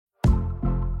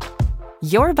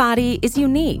Your body is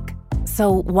unique.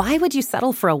 So why would you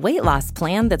settle for a weight loss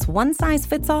plan that's one size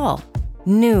fits all?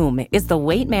 Noom is the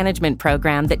weight management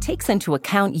program that takes into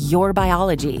account your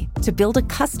biology to build a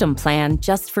custom plan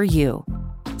just for you.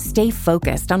 Stay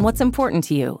focused on what's important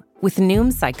to you with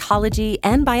Noom's psychology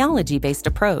and biology-based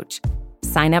approach.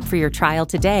 Sign up for your trial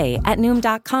today at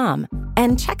Noom.com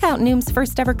and check out Noom's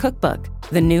first ever cookbook,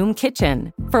 The Noom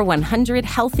Kitchen, for 100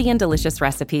 healthy and delicious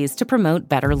recipes to promote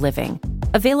better living.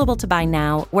 Available to buy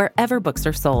now wherever books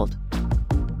are sold.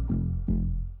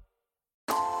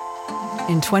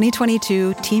 In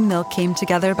 2022, Team Milk came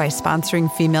together by sponsoring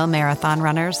female marathon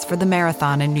runners for the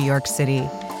marathon in New York City.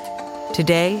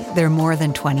 Today, they're more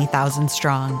than 20,000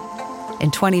 strong.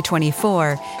 In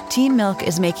 2024, Team Milk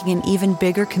is making an even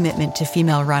bigger commitment to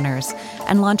female runners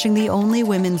and launching the only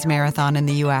women's marathon in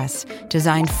the U.S.,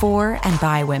 designed for and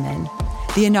by women.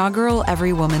 The inaugural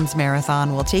Every Woman's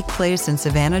Marathon will take place in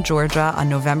Savannah, Georgia on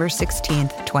November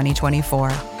 16th,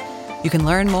 2024. You can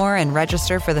learn more and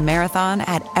register for the marathon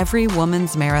at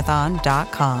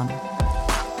everywomansmarathon.com.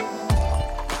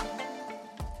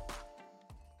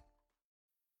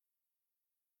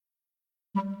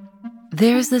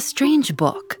 There's this strange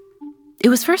book. It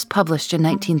was first published in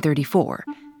 1934.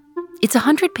 It's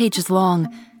 100 pages long,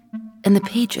 and the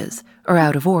pages are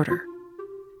out of order.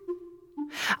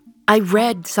 I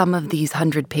read some of these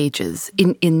 100 pages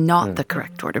in not the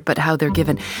correct order, but how they're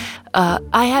given.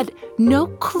 I had no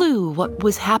clue what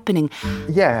was happening.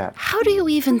 Yeah. How do you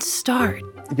even start?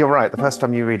 You're right. The first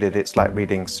time you read it, it's like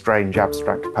reading strange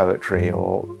abstract poetry,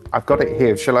 or I've got it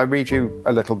here. Shall I read you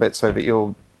a little bit so that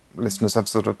your listeners have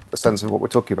sort of a sense of what we're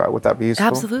talking about? Would that be useful?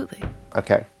 Absolutely.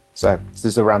 Okay. So this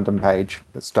is a random page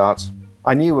that starts.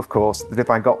 I knew, of course, that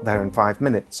if I got there in 5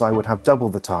 minutes, I would have double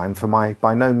the time for my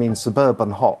by no means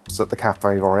suburban hops at the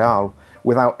Café Royal,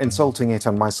 without insulting it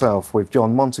and myself with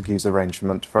John Montague's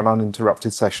arrangement for an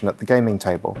uninterrupted session at the gaming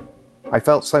table. I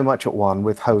felt so much at one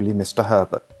with holy Mr.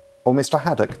 Herbert, or Mr.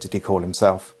 Haddock did he call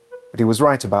himself. But he was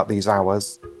right about these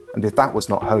hours, and if that was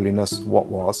not holiness, what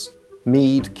was?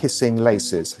 Mead kissing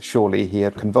laces, surely he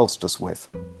had convulsed us with.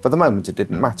 For the moment it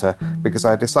didn't matter, because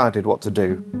I decided what to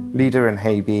do. Leader and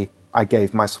Haby, I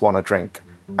gave my swan a drink,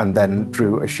 and then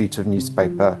drew a sheet of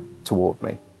newspaper toward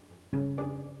me.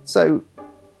 So,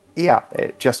 yeah,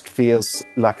 it just feels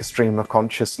like a stream of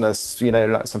consciousness,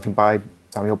 like something by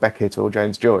Samuel Beckett or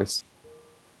James Joyce.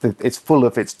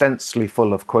 It's densely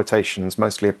full of quotations,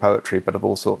 mostly of poetry, but of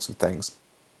all sorts of things.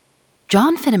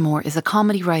 John Finnemore is a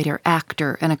comedy writer,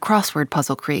 actor, and a crossword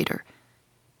puzzle creator.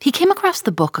 He came across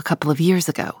the book a couple of years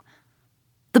ago.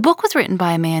 The book was written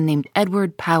by a man named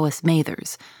Edward Powys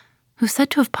Mathers, who's said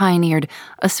to have pioneered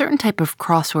a certain type of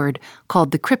crossword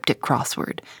called the cryptic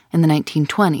crossword in the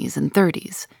 1920s and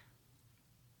 30s.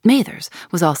 Mathers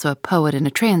was also a poet and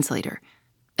a translator,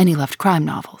 and he loved crime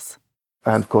novels.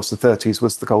 And, of course, the 30s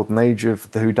was the golden age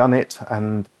of the whodunit,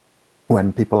 and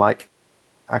when people like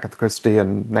Agatha Christie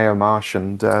and Neo Marsh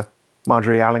and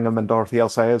Marjorie Allingham and Dorothy L.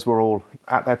 Sayers were all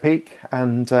at their peak.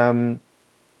 And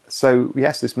so,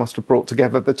 yes, this must have brought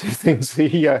together the two things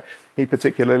he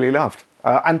particularly loved.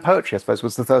 And poetry, I suppose,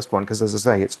 was the first one, because, as I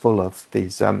say, it's full of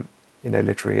these,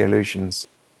 literary allusions.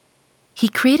 He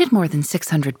created more than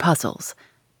 600 puzzles,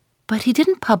 but he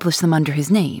didn't publish them under his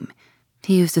name.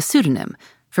 He used a pseudonym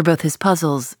for both his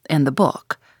puzzles and the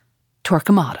book,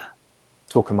 Torquemada.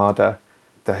 Torquemada,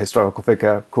 the historical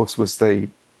figure, of course, was the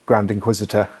Grand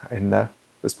Inquisitor in the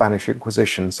Spanish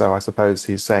Inquisition, so I suppose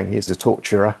he's saying he's a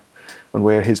torturer and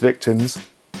we're his victims.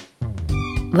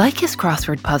 Like his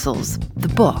crossword puzzles, the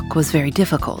book was very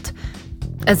difficult.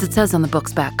 As it says on the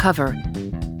book's back cover,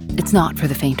 it's not for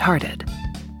the faint-hearted.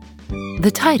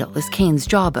 The title is Cain's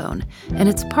Jawbone, and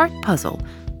it's part puzzle,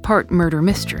 part murder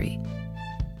mystery.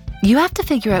 You have to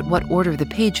figure out what order the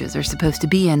pages are supposed to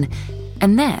be in,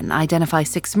 and then identify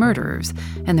 6 murderers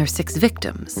and their 6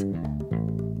 victims.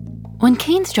 When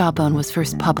Cain's Jawbone was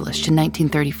first published in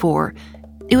 1934,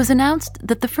 it was announced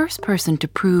that the first person to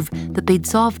prove that they'd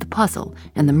solved the puzzle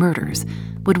and the murders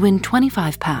would win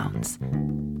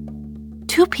 £25.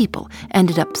 2 people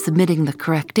ended up submitting the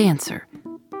correct answer,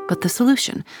 but the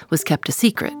solution was kept a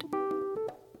secret.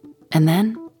 And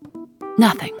then,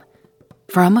 nothing,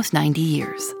 for almost 90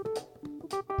 years.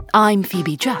 I'm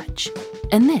Phoebe Judge,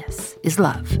 and this is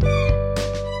Love.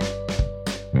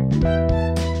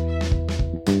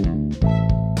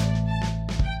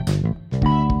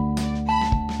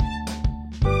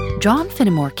 John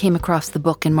Finnemore came across the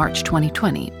book in March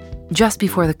 2020, just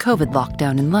before the COVID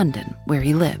lockdown in London, where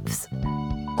he lives.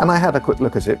 And I had a quick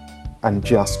look at it and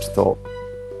just thought,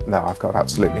 no, I've got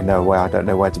absolutely no way. I don't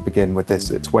know where to begin with this.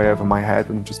 It's way over my head,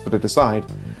 and just put it aside.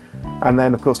 And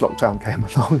then, of course, lockdown came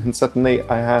along and suddenly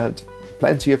I had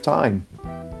plenty of time.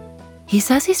 He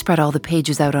says he spread all the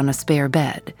pages out on a spare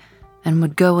bed and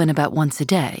would go in about once a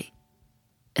day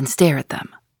and stare at them.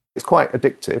 It's quite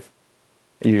addictive.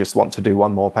 You just want to do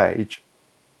one more page.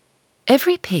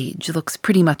 Every page looks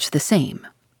pretty much the same,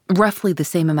 roughly the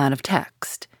same amount of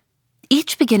text,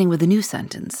 each beginning with a new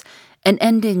sentence and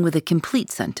ending with a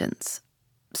complete sentence.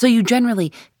 So you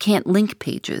generally can't link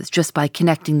pages just by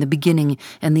connecting the beginning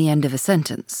and the end of a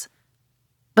sentence.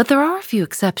 But there are a few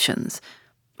exceptions,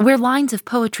 where lines of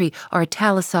poetry are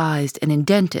italicized and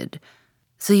indented,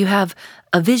 so you have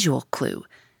a visual clue.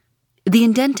 The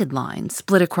indented lines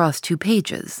split across 2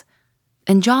 pages,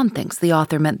 and John thinks the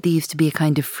author meant these to be a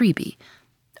kind of freebie,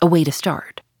 a way to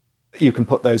start. You can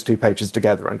put those 2 pages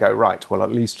together and go, right, well,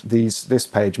 at least this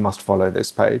page must follow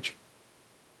this page.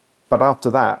 But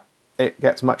after that, it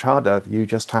gets much harder. You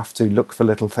just have to look for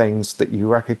little things that you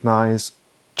recognize.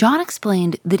 John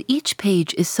explained that each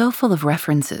page is so full of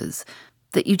references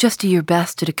that you just do your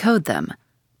best to decode them.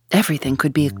 Everything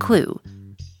could be a clue.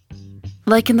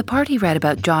 Like in the part he read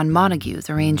about John Montague's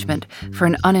arrangement for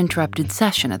an uninterrupted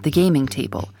session at the gaming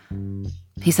table.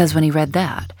 He says when he read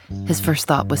that, his first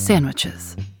thought was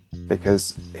sandwiches.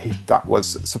 Because that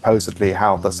was supposedly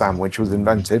how the sandwich was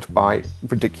invented by,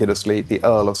 ridiculously, the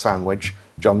Earl of Sandwich,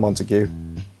 John Montague.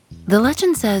 The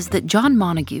legend says that John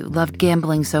Montague loved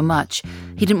gambling so much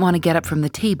he didn't want to get up from the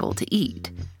table to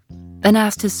eat, and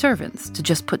asked his servants to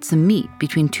just put some meat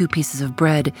between 2 pieces of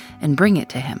bread and bring it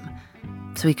to him,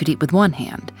 so he could eat with one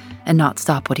hand and not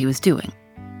stop what he was doing.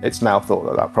 It's now thought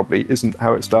that that probably isn't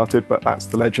how it started, but that's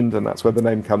the legend and that's where the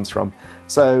name comes from.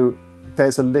 So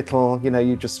there's a little,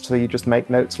 you just make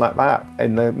notes like that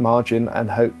in the margin and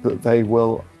hope that they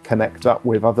will connect up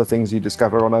with other things you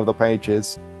discover on other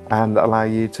pages and allow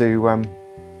you to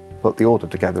put the order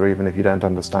together, even if you don't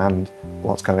understand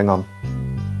what's going on.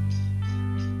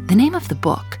 The name of the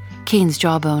book, Cain's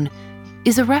Jawbone,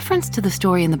 is a reference to the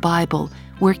story in the Bible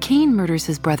where Cain murders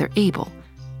his brother Abel.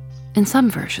 In some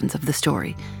versions of the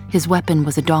story, his weapon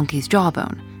was a donkey's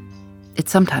jawbone.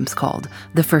 It's sometimes called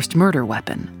the first murder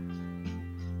weapon.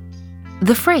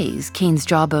 The phrase Cain's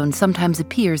jawbone sometimes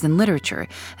appears in literature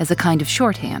as a kind of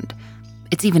shorthand.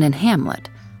 It's even in Hamlet.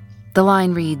 The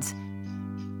line reads,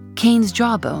 "Cain's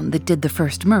jawbone that did the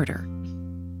first murder."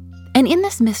 And in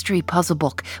this mystery puzzle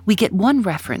book, we get one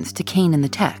reference to Cain in the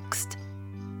text.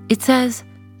 It says,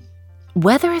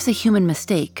 "Whether as a human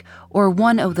mistake or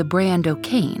one o' the brand o'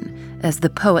 Cain," as the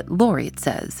poet laureate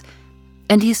says,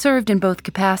 and he served in both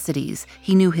capacities,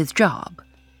 he knew his job.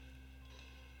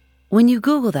 When you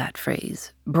Google that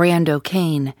phrase, brand o'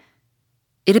 Cain,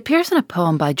 it appears in a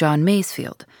poem by John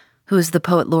Masefield, who is the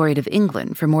poet laureate of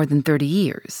England for more than 30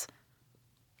 years.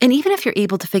 And even if you're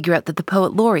able to figure out that the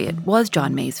poet laureate was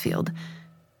John Masefield,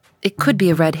 it could be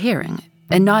a red herring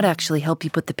and not actually help you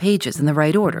put the pages in the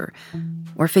right order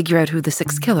or figure out who the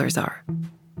 6 killers are.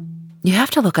 You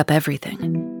have to look up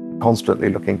everything. Constantly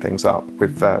looking things up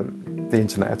with the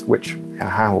internet, which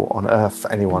how on earth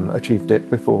anyone achieved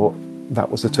it before that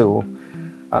was a tool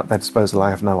at their disposal, I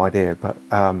have no idea. But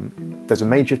there's a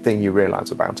major thing you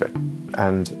realize about it.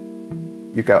 And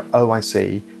you go, oh, I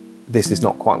see. This is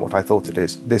not quite what I thought it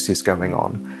is. This is going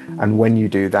on. And when you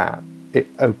do that, it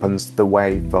opens the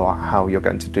way for how you're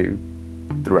going to do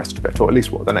the rest of it, or at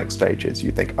least what the next stage is.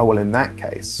 You think, oh, well, in that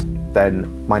case,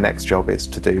 then my next job is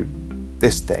to do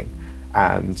this thing,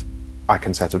 and I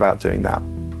can set about doing that.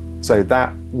 So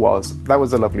that was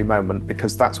a lovely moment,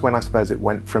 because that's when I suppose it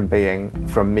went from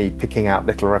me picking out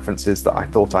little references that I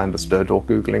thought I understood, or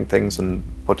Googling things and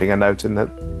putting a note in the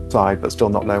side, but still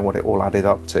not knowing what it all added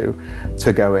up to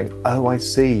going, oh, I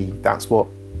see, that's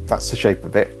the shape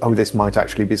of it. Oh, this might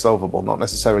actually be solvable, not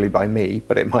necessarily by me,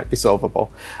 but it might be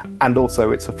solvable. And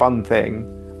also it's a fun thing,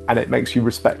 and it makes you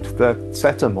respect the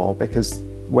setter more, because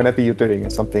whenever you're doing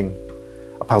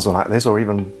a puzzle like this, or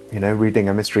even, reading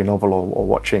a mystery novel or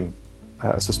watching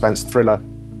a suspense thriller,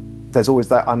 there's always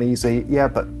that uneasy,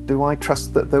 but do I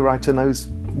trust that the writer knows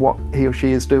what he or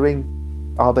she is doing?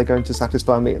 Are they going to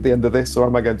satisfy me at the end of this, or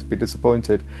am I going to be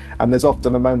disappointed? And there's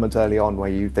often a moment early on where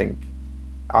you think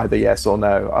either yes or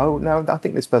no. Oh, no, I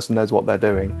think this person knows what they're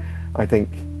doing. I think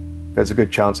there's a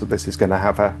good chance that this is going to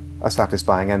have a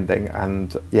satisfying ending.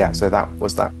 And so that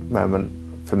was that moment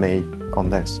for me on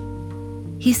this.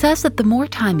 He says that the more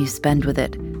time you spend with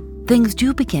it, things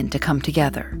do begin to come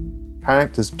together.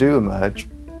 Characters do emerge,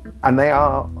 and they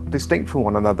are distinct from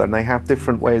one another, and they have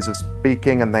different ways of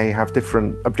speaking, and they have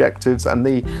different objectives, and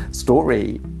the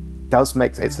story does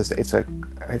make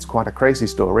it's quite a crazy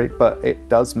story, but it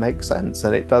does make sense,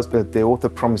 and it does. The author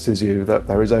promises you that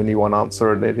there is only one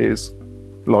answer, and it is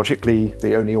logically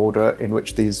the only order in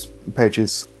which these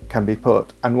pages can be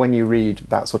put. And when you read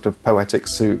that sort of poetic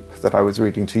soup that I was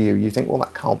reading to you, you think, well,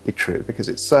 that can't be true because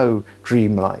it's so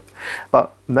dreamlike.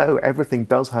 But no, everything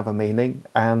does have a meaning,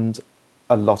 and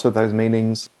a lot of those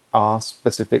meanings are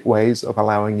specific ways of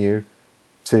allowing you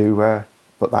to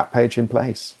put that page in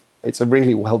place. It's a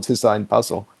really well-designed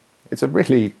puzzle. It's a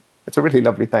really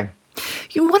lovely thing.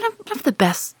 One of the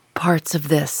best parts of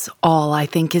this all, I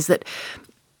think, is that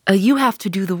you have to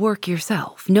do the work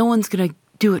yourself. No one's going to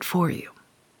do it for you.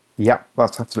 Yeah,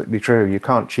 that's absolutely true. You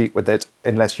can't cheat with it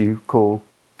unless you call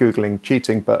Googling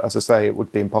cheating. But as I say, it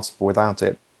would be impossible without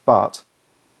it. But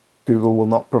Google will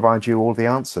not provide you all the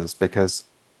answers because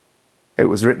it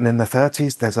was written in the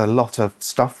 30s. There's a lot of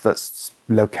stuff that's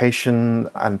location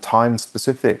and time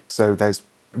specific. So there's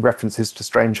references to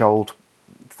strange old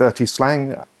 30s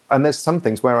slang. And there's some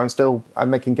things where I'm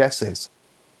making guesses.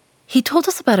 He told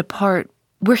us about a part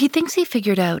where he thinks he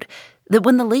figured out that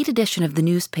when the late edition of the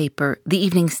newspaper, The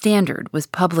Evening Standard, was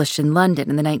published in London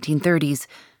in the 1930s,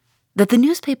 that the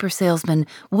newspaper salesman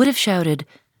would have shouted,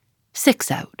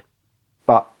 6 out.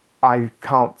 But I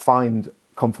can't find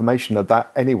confirmation of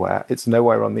that anywhere. It's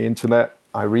nowhere on the internet.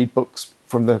 I read books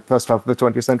from the first half of the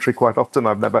 20th century quite often.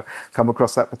 I've never come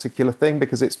across that particular thing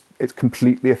because it's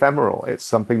completely ephemeral. It's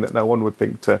something that no one would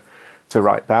think to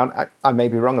write down. I may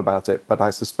be wrong about it, but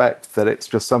I suspect that it's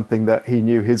just something that he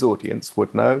knew his audience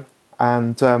would know.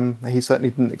 And he certainly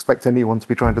didn't expect anyone to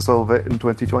be trying to solve it in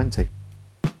 2020.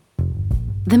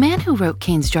 The man who wrote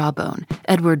Cain's Jawbone,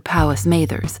 Edward Powys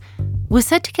Mathers, was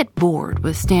said to get bored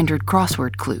with standard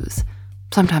crossword clues,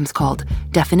 sometimes called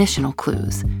definitional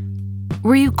clues,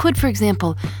 where you could, for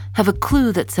example, have a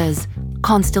clue that says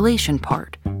constellation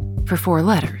part for 4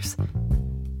 letters.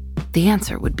 The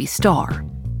answer would be star.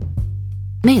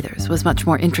 Mathers was much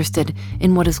more interested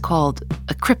in what is called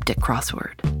a cryptic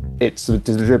crossword. It's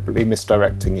deliberately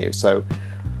misdirecting you. So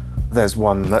there's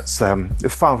one that's the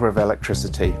father of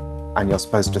electricity, and you're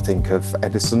supposed to think of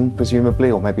Edison, presumably,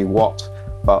 or maybe Watt,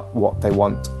 but what they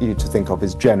want you to think of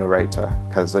is generator,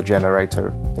 because a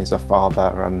generator is a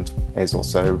father and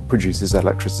also produces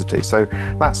electricity. So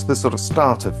that's the sort of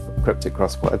start of cryptic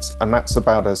crosswords, and that's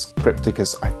about as cryptic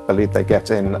as I believe they get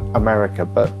in America.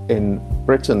 But in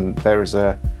Britain, there is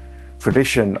a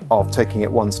tradition of taking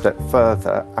it one step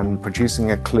further and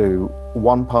producing a clue,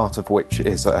 one part of which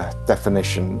is a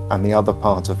definition and the other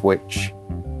part of which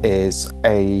is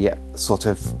a sort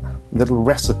of little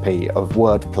recipe of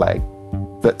wordplay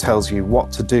that tells you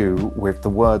what to do with the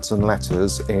words and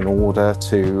letters in order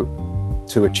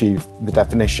to achieve the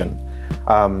definition.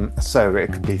 So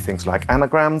it could be things like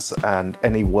anagrams, and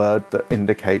any word that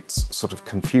indicates sort of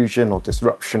confusion or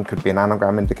disruption could be an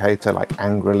anagram indicator, like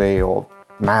angrily or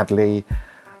madly,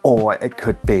 or it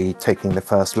could be taking the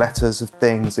first letters of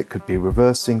things, it could be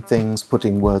reversing things,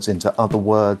 putting words into other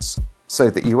words,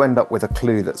 so that you end up with a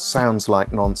clue that sounds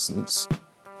like nonsense,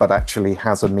 but actually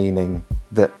has a meaning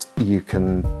that you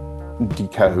can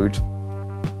decode.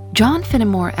 John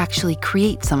Finnemore actually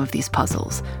creates some of these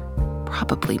puzzles,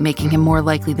 probably making him more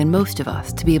likely than most of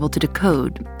us to be able to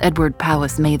decode Edward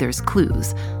Powys Mathers'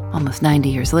 clues almost 90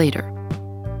 years later.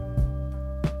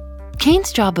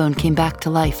 Cain's Jawbone came back to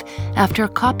life after a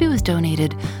copy was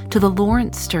donated to the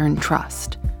Laurence Sterne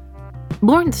Trust.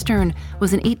 Laurence Sterne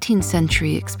was an 18th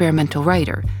century experimental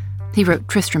writer. He wrote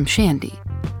Tristram Shandy.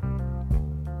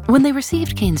 When they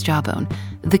received Cain's Jawbone,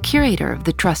 the curator of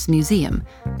the Trust's museum,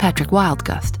 Patrick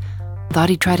Wildgust, thought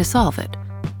he'd try to solve it,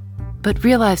 but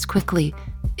realized quickly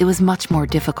it was much more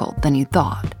difficult than he'd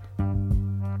thought.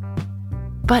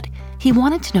 But he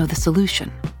wanted to know the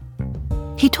solution.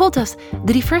 He told us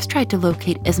that he first tried to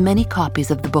locate as many copies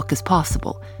of the book as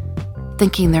possible,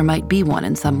 thinking there might be one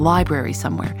in some library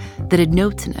somewhere that had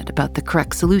notes in it about the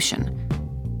correct solution.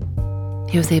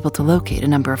 He was able to locate a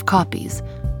number of copies,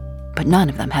 but none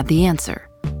of them had the answer.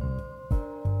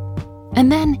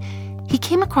 And then he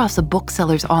came across a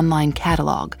bookseller's online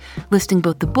catalog listing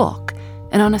both the book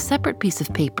and, on a separate piece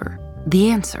of paper,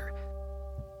 the answer.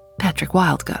 Patrick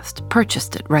Wildgust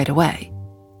purchased it right away.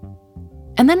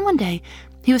 And then one day,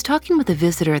 he was talking with a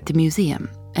visitor at the museum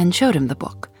and showed him the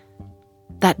book.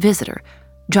 That visitor,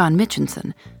 John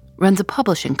Mitchinson, runs a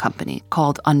publishing company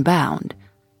called Unbound.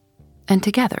 And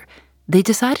together, they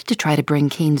decided to try to bring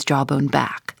Cain's Jawbone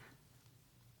back.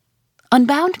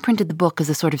 Unbound printed the book as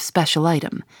a sort of special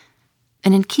item,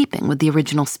 and in keeping with the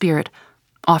original spirit,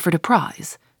 offered a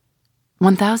prize,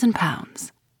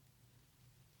 £1,000.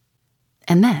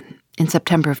 And then, in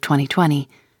September of 2020,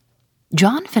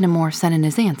 John Finnemore sent in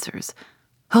his answers,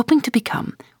 hoping to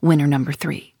become winner number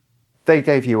 3. They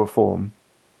gave you a form,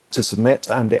 to submit,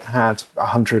 and it had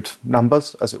 100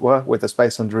 numbers, as it were, with a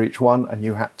space under each one, and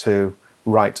you had to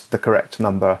write the correct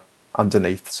number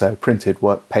underneath. So printed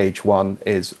work page 1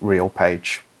 is real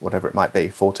page, whatever it might be,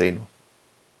 14,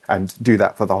 and do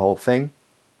that for the whole thing.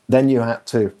 Then you had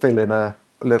to fill in a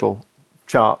little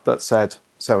chart that said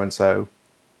so-and-so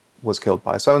was killed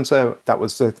by so-and-so. That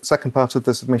was the second part of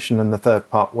the submission, and the third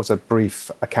part was a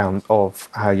brief account of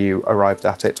how you arrived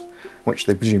at it, which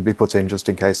they presumably put in just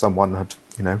in case someone had,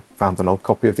 found an old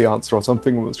copy of the answer or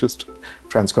something and was just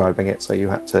transcribing it. So you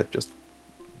had to just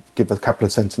give a couple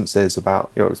of sentences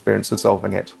about your experience of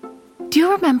solving it. Do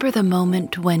you remember the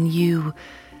moment when you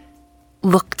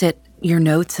looked at your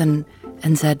notes and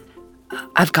said,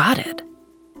 I've got it?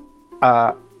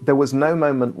 There was no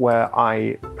moment where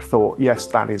I thought, yes,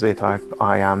 that is it.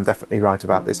 I am definitely right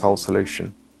about this whole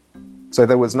solution. So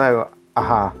there was no,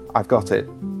 aha, I've got it.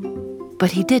 But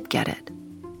he did get it.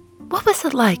 What was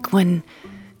it like when,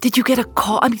 did you get a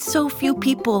call? I mean, so few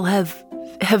people have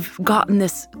gotten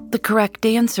the correct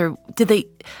answer. Did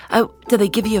they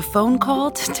give you a phone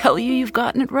call to tell you you've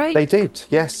gotten it right? They did,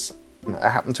 yes. It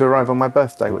happened to arrive on my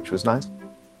birthday, which was nice.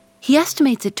 He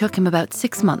estimates it took him about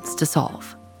 6 months to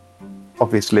solve.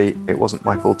 Obviously, it wasn't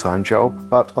my full-time job,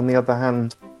 but on the other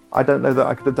hand, I don't know that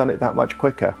I could have done it that much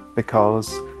quicker,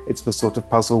 because it's the sort of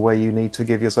puzzle where you need to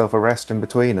give yourself a rest in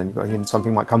between, and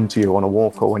something might come to you on a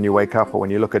walk or when you wake up or when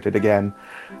you look at it again.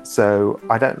 So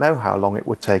I don't know how long it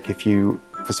would take if you,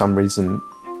 for some reason,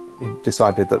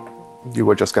 decided that you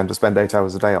were just going to spend 8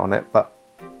 hours a day on it, but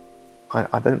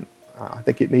I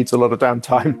think it needs a lot of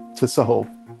downtime to solve.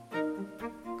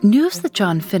 News that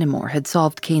John Finnemore had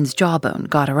solved Kane's jawbone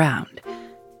got around,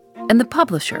 and the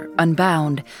publisher,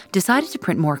 Unbound, decided to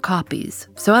print more copies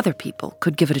so other people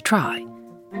could give it a try.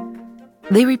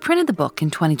 They reprinted the book in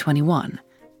 2021,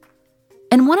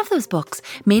 and one of those books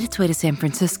made its way to San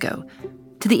Francisco,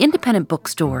 to the independent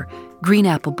bookstore Green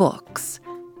Apple Books,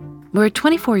 where a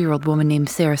 24-year-old woman named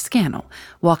Sarah Scannell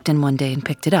walked in one day and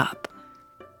picked it up.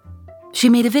 She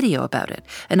made a video about it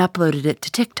and uploaded it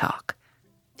to TikTok.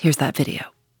 Here's that video.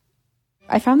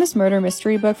 I found this murder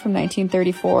mystery book from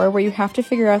 1934 where you have to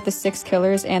figure out the 6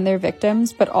 killers and their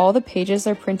victims, but all the pages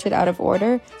are printed out of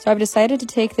order. So I've decided to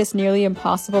take this nearly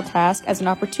impossible task as an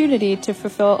opportunity to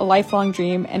fulfill a lifelong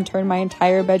dream and turn my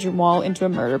entire bedroom wall into a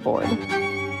murder board.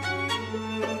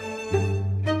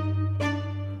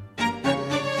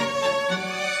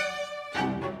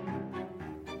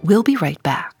 We'll be right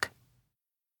back.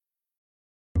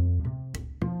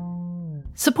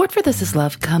 Support for This Is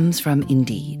Love comes from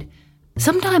Indeed.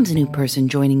 Sometimes a new person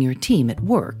joining your team at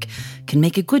work can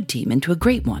make a good team into a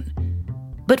great one.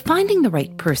 But finding the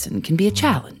right person can be a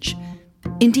challenge.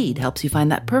 Indeed helps you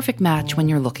find that perfect match when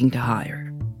you're looking to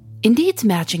hire. Indeed's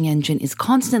matching engine is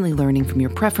constantly learning from your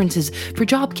preferences for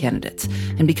job candidates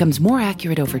and becomes more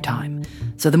accurate over time.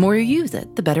 So the more you use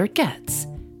it, the better it gets.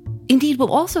 Indeed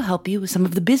will also help you with some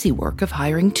of the busy work of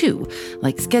hiring too,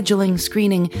 like scheduling,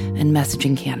 screening, and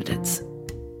messaging candidates.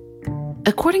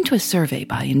 According to a survey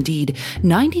by Indeed,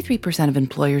 93% of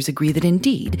employers agree that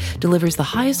Indeed delivers the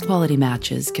highest quality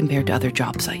matches compared to other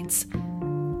job sites.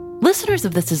 Listeners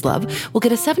of This Is Love will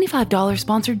get a $75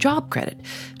 sponsored job credit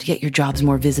to get your jobs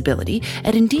more visibility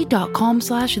at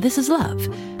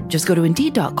Indeed.com/thisislove. Just go to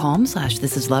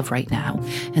Indeed.com/thisislove right now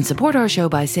and support our show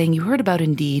by saying you heard about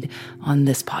Indeed on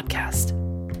this podcast.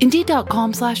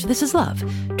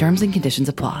 Indeed.com/thisislove. Terms and conditions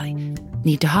apply.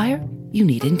 Need to hire? You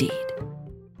need Indeed.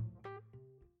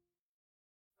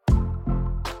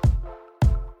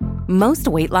 Most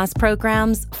weight loss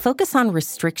programs focus on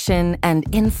restriction and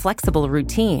inflexible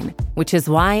routine, which is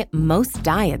why most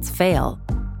diets fail.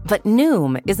 But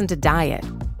Noom isn't a diet.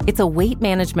 It's a weight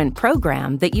management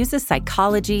program that uses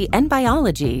psychology and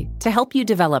biology to help you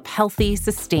develop healthy,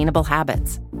 sustainable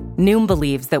habits. Noom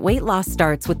believes that weight loss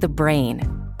starts with the brain,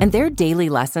 and their daily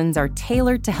lessons are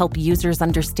tailored to help users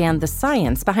understand the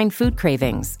science behind food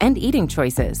cravings and eating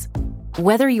choices.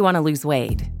 Whether you want to lose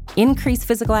weight, increase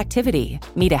physical activity,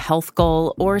 meet a health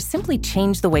goal, or simply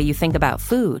change the way you think about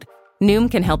food,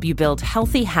 Noom can help you build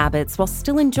healthy habits while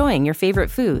still enjoying your favorite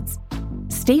foods.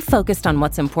 Stay focused on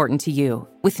what's important to you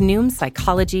with Noom's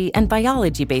psychology and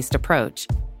biology-based approach.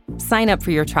 Sign up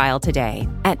for your trial today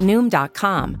at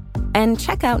Noom.com and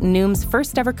check out Noom's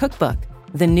first ever cookbook,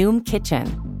 The Noom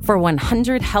Kitchen, for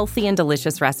 100 healthy and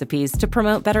delicious recipes to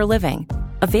promote better living.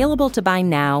 Available to buy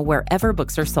now wherever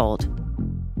books are sold.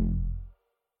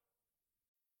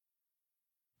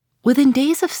 Within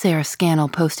days of Sarah Scannell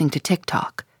posting to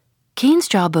TikTok, Kane's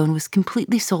jawbone was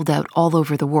completely sold out all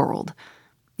over the world.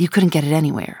 You couldn't get it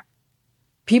anywhere.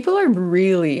 People are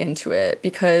really into it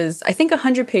because I think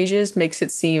 100 pages makes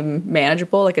it seem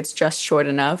manageable, like it's just short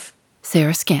enough.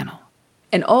 Sarah Scannell.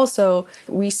 And also,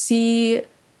 we see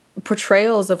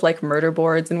portrayals of like murder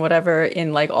boards and whatever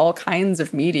in like all kinds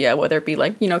of media, whether it be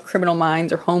like, Criminal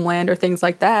Minds or Homeland or things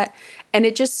like that. And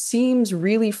it just seems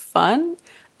really fun.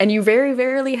 And you very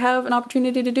rarely have an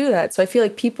opportunity to do that. So I feel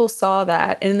like people saw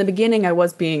that. And in the beginning, I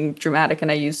was being dramatic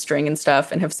and I used string and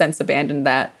stuff and have since abandoned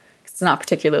that. It's not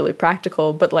particularly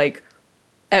practical. But like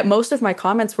at most of my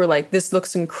comments were like, this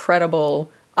looks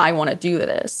incredible. I want to do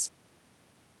this.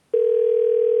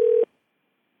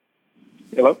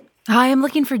 Hello? Hi, I'm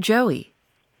looking for Joey.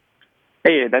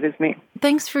 Hey, that is me.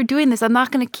 Thanks for doing this. I'm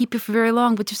not going to keep you for very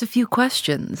long, but just a few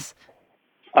questions.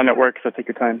 I'm at work, so take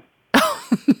your time.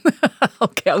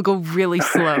 Okay, I'll go really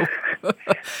slow.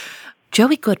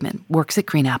 Joey Goodman works at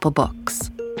Green Apple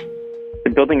Books.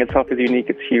 The building itself is unique.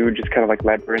 It's huge. It's kind of like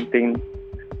labyrinthine.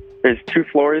 There's 2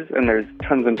 floors, and there's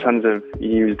tons and tons of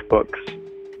used books.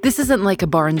 This isn't like a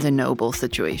Barnes & Noble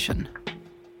situation.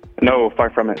 No, far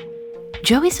from it.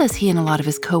 Joey says he and a lot of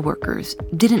his coworkers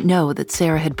didn't know that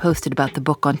Sarah had posted about the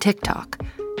book on TikTok.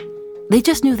 They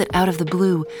just knew that out of the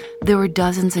blue, there were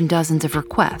dozens and dozens of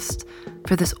requests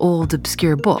for this old,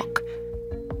 obscure book,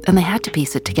 and they had to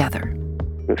piece it together.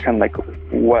 It was kind of like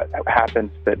what happens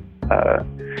that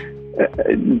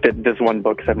this one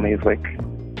book suddenly is like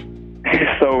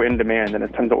so in demand, and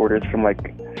there's tons of orders from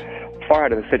like far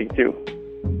out of the city too,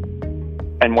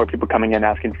 and more people coming in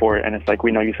asking for it. And it's like,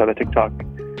 we know you saw the TikTok,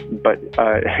 but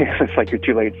it's like, you're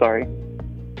too late. Sorry.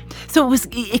 So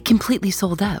it completely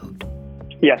sold out.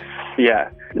 Yes, yeah.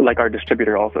 Like our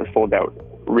distributor also sold out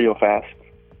real fast.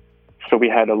 So we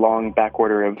had a long back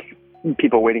order of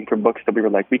people waiting for books that we were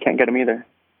like, we can't get them either.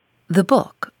 The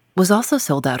book was also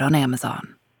sold out on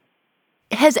Amazon.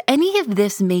 Has any of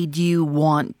this made you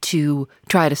want to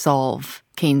try to solve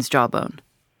Cain's Jawbone?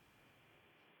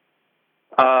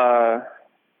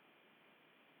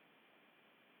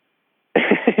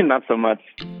 Not so much.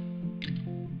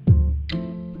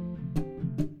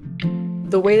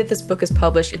 The way that this book is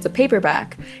published, it's a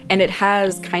paperback, and it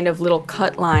has kind of little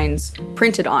cut lines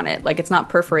printed on it. Like, it's not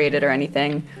perforated or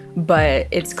anything, but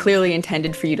it's clearly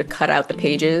intended for you to cut out the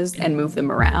pages and move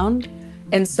them around.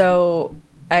 And so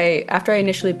after I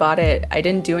initially bought it, I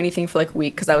didn't do anything for like a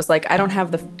week because I was like, I don't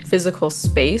have the physical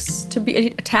space to be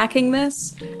attacking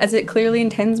this as it clearly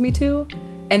intends me to.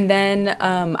 And then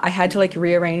I had to like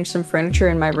rearrange some furniture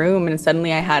in my room, and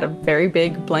suddenly I had a very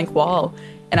big blank wall.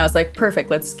 And I was like, perfect,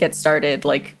 let's get started.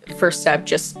 Like, first step,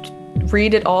 just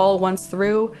read it all once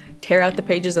through, tear out the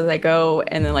pages as I go,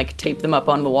 and then like tape them up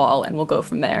on the wall, and we'll go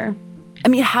from there. I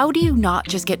mean, how do you not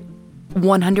just get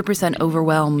 100%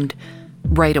 overwhelmed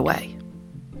right away?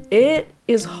 It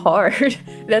is hard.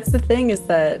 That's the thing, is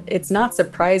that it's not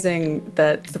surprising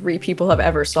that 3 people have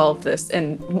ever solved this,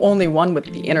 and only one with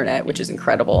the internet, which is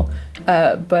incredible.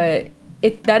 But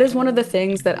that is one of the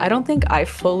things that I don't think I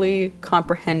fully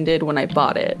comprehended when I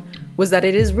bought it, was that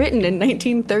it is written in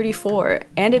 1934,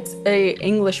 and it's an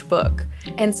English book.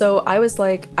 And so I was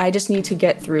like, I just need to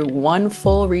get through one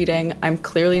full reading. I'm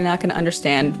clearly not going to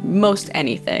understand most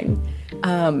anything.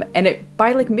 And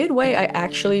by like midway, I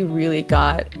actually really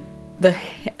got the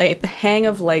hang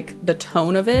of like the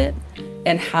tone of it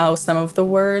and how some of the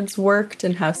words worked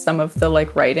and how some of the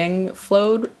like writing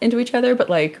flowed into each other. But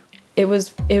like, it was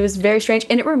very strange,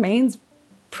 and it remains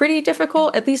pretty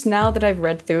difficult. At least now that I've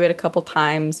read through it a couple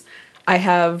times, I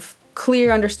have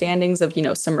clear understandings of,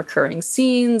 some recurring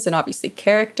scenes and obviously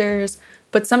characters.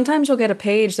 But sometimes you'll get a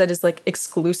page that is like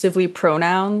exclusively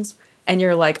pronouns, and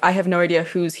you're like, I have no idea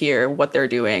who's here, what they're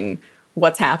doing,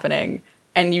 what's happening.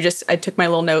 And I took my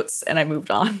little notes and I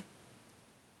moved on.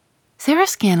 Sarah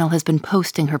Scannell has been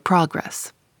posting her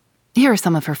progress. Here are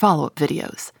some of her follow-up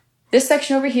videos. This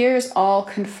section over here is all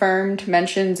confirmed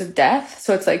mentions of death.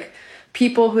 So it's like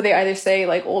people who they either say,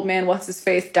 like, old man, what's his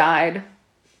face, died.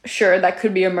 Sure, that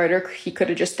could be a murder. He could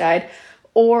have just died.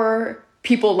 Or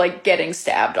people, like, getting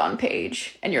stabbed on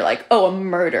page. And you're like, oh, a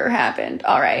murder happened.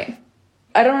 All right.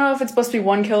 I don't know if it's supposed to be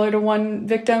one killer to one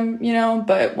victim,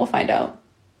 but we'll find out.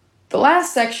 The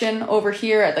last section over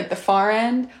here at, like, the far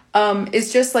end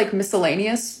is just, like,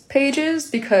 miscellaneous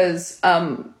pages because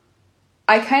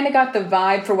I kind of got the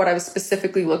vibe for what I was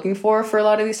specifically looking for a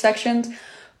lot of these sections,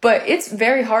 but it's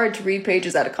very hard to read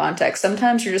pages out of context.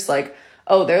 Sometimes you're just like,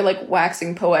 oh, they're like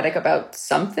waxing poetic about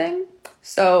something.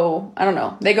 So I don't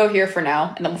know. They go here for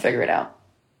now, and then we'll figure it out.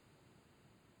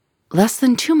 Less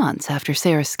than 2 months after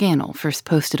Sarah Scannell first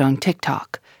posted on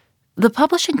TikTok, the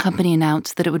publishing company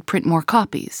announced that it would print more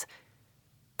copies.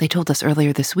 They told us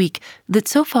earlier this week that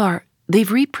so far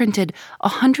they've reprinted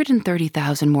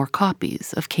 130,000 more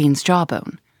copies of Cain's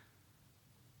Jawbone.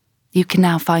 You can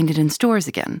now find it in stores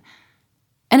again.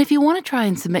 And if you want to try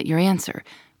and submit your answer,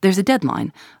 there's a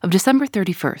deadline of December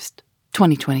 31st,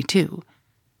 2022.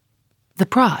 The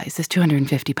prize is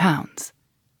 £250.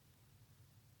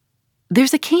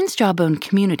 There's a Cain's Jawbone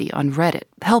community on Reddit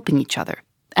helping each other,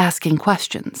 asking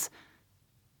questions.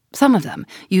 Some of them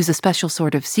use a special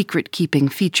sort of secret-keeping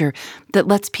feature that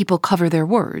lets people cover their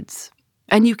words,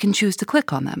 and you can choose to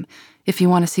click on them if you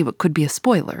want to see what could be a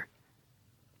spoiler.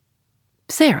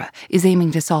 Sarah is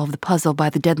aiming to solve the puzzle by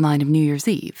the deadline of New Year's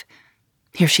Eve.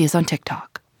 Here she is on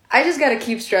TikTok. I just gotta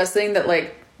keep stressing that,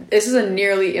 this is a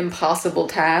nearly impossible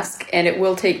task, and it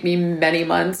will take me many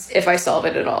months if I solve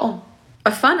it at all.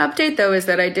 A fun update, though, is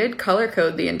that I did color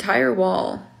code the entire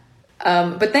wall.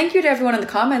 But thank you to everyone in the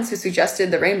comments who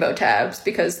suggested the rainbow tabs,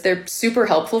 because they're super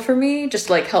helpful for me, just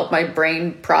to help my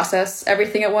brain process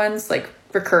everything at once, like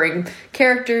recurring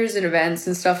characters and events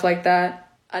and stuff like that.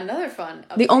 Another fun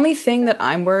update. The only thing that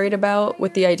I'm worried about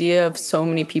with the idea of so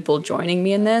many people joining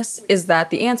me in this is that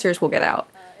the answers will get out.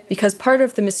 Because part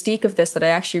of the mystique of this that I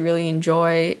actually really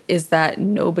enjoy is that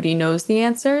nobody knows the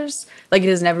answers. It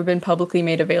has never been publicly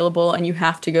made available, and you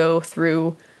have to go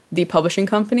through the publishing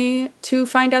company to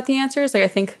find out the answers. I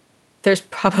think there's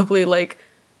probably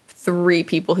 3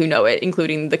 people who know it,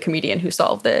 including the comedian who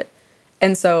solved it.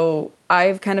 And so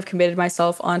I've kind of committed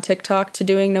myself on TikTok to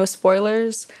doing no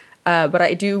spoilers. But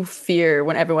I do fear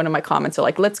when everyone in my comments are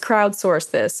let's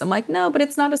crowdsource this. I'm no, but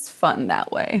it's not as fun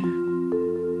that way.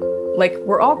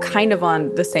 We're all kind of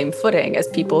on the same footing as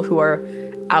people who are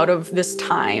out of this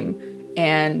time.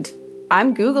 And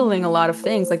I'm Googling a lot of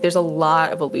things. There's a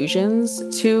lot of allusions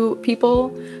to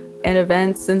people and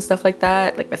events and stuff like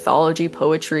that, mythology,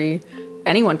 poetry.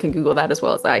 Anyone can Google that as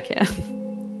well as I can.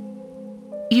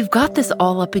 You've got this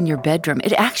all up in your bedroom.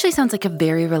 It actually sounds like a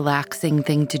very relaxing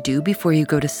thing to do before you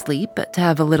go to sleep, to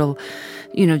have a little,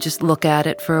 just look at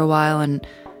it for a while, and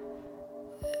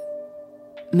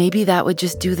maybe that would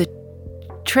just do the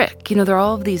trick. There are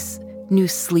all of these new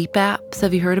sleep apps.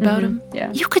 Have you heard about them?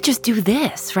 Yeah. You could just do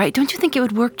this, right? Don't you think it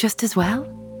would work just as well?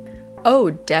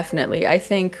 Oh, definitely. I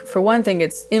think, for one thing,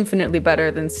 it's infinitely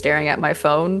better than staring at my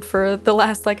phone for the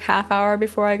last half hour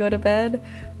before I go to bed.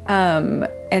 And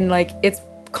it's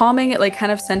calming. It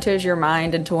kind of centers your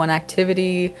mind into one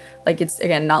activity. It's,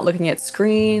 again, not looking at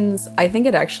screens. I think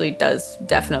it actually does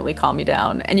definitely calm you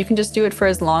down. And you can just do it for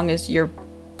as long as your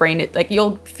brain,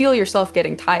 you'll feel yourself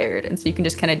getting tired. And so you can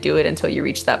just kind of do it until you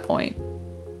reach that point.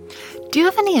 Do you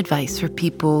have any advice for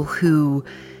people who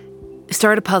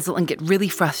start a puzzle and get really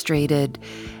frustrated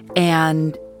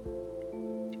I'm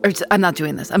not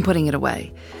doing this, I'm putting it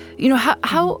away.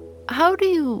 How do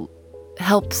you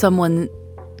help someone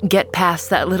get past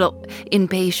that little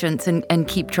impatience and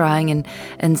keep trying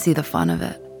and see the fun of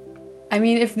it? I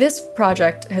mean, if this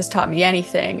project has taught me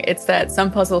anything, it's that some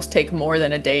puzzles take more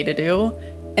than a day to do.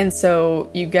 And so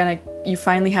you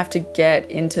finally have to get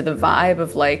into the vibe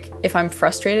of if I'm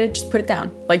frustrated, just put it down.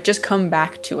 Just come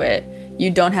back to it. You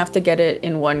don't have to get it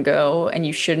in one go, and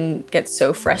you shouldn't get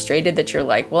so frustrated that you're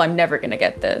well, I'm never gonna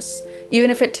get this. Even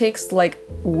if it takes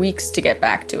weeks to get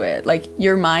back to it,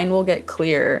 your mind will get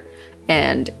clear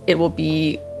and it will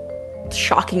be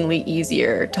shockingly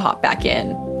easier to hop back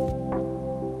in.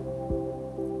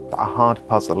 A hard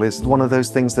puzzle is one of those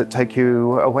things that take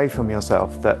you away from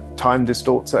yourself, that time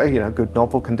distorts. A good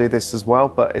novel can do this as well,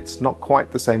 but it's not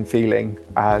quite the same feeling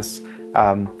as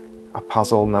a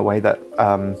puzzle in a way that,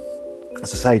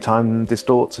 as I say, time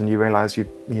distorts, and you realize you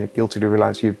guiltily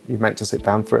realize you meant to sit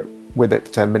down with it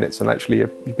for 10 minutes, and actually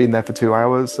you've been there for 2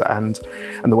 hours, and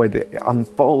the way that it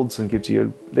unfolds and gives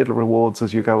you little rewards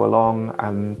as you go along,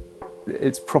 and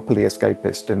it's properly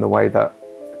escapist in the way that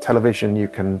television you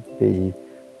can,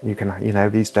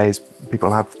 these days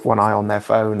people have one eye on their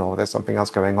phone, or there's something else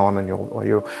going on, and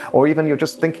you're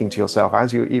just thinking to yourself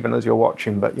as you're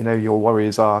watching, but your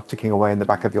worries are ticking away in the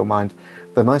back of your mind.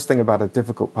 The nice thing about a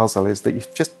difficult puzzle is that you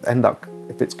just end up,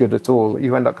 if it's good at all,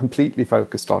 you end up completely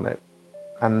focused on it.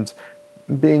 And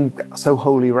being so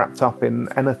wholly wrapped up in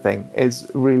anything is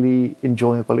really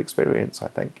enjoyable experience, I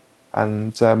think,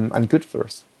 and good for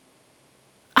us.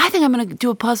 I think I'm going to do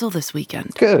a puzzle this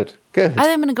weekend. Good. I think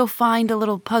I'm going to go find a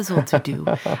little puzzle to do.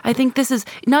 I think this is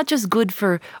not just good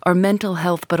for our mental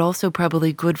health, but also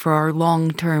probably good for our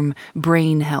long-term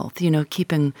brain health,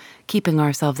 keeping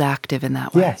ourselves active in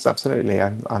that way. Yes, absolutely.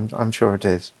 I'm sure it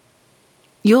is.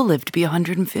 You'll live to be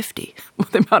 150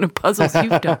 with the amount of puzzles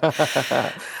you've done.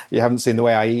 You haven't seen the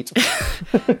way I eat.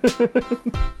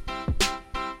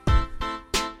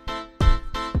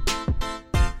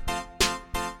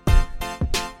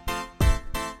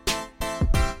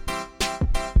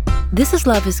 This Is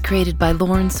Love is created by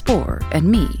Lauren Spohr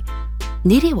and me.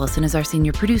 Nadia Wilson is our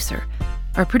senior producer.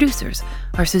 Our producers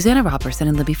are Susanna Robertson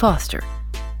and Libby Foster.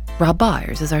 Rob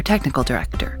Byers is our technical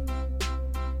director.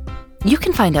 You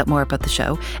can find out more about the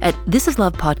show at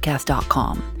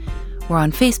thisislovepodcast.com. We're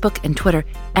on Facebook and Twitter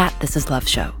at This Is Love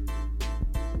Show.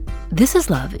 This Is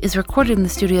Love is recorded in the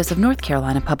studios of North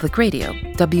Carolina Public Radio,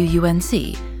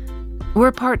 WUNC. We're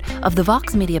a part of the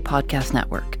Vox Media Podcast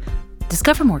Network.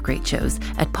 Discover more great shows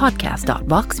at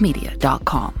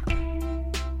podcast.voxmedia.com.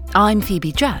 I'm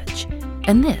Phoebe Judge,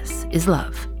 and this is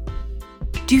Love.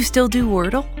 Do you still do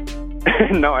Wordle?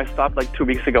 No, I stopped like 2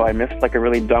 weeks ago. I missed like a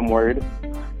really dumb word,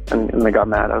 and I got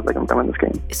mad. I was like, I'm done with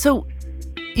this game. So,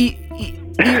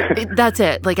 that's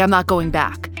it. Like, I'm not going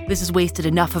back. This has wasted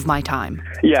enough of my time.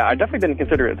 Yeah, I definitely didn't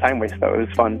consider it a time waste, though. It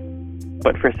was fun.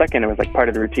 But for a second, it was like part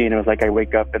of the routine. It was like I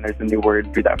wake up and there's a new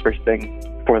word, do that first thing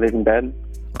before leaving bed.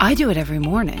 I do it every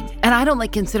morning. And I don't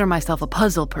consider myself a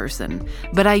puzzle person,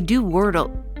 but I do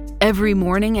Wordle every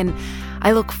morning and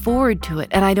I look forward to it.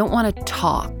 And I don't want to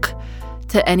talk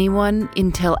to anyone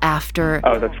until after.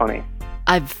 Oh, that's funny.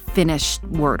 I've finished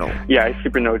Wordle. Yeah, I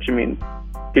super know what you mean.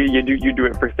 You do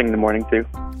it first thing in the morning, too?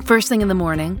 First thing in the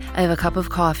morning, I have a cup of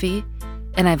coffee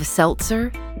and I have a seltzer.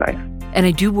 Nice. And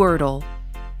I do Wordle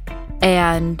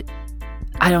and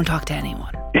I don't talk to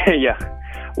anyone. Yeah.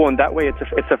 Well, in that way,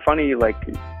 it's a funny, like,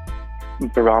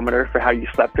 barometer for how you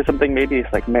slept or something. Maybe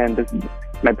it's like, man,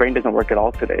 my brain doesn't work at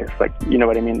all today. It's like, you know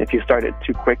what I mean? If you start it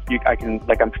too quick,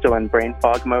 I'm still in brain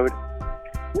fog mode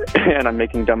and I'm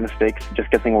making dumb mistakes, just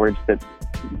guessing words that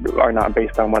are not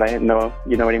based on what I know.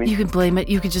 You know what I mean? You could blame it.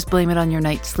 You could just blame it on your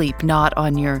night's sleep, not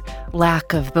on your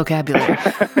lack of vocabulary.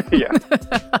 Yeah.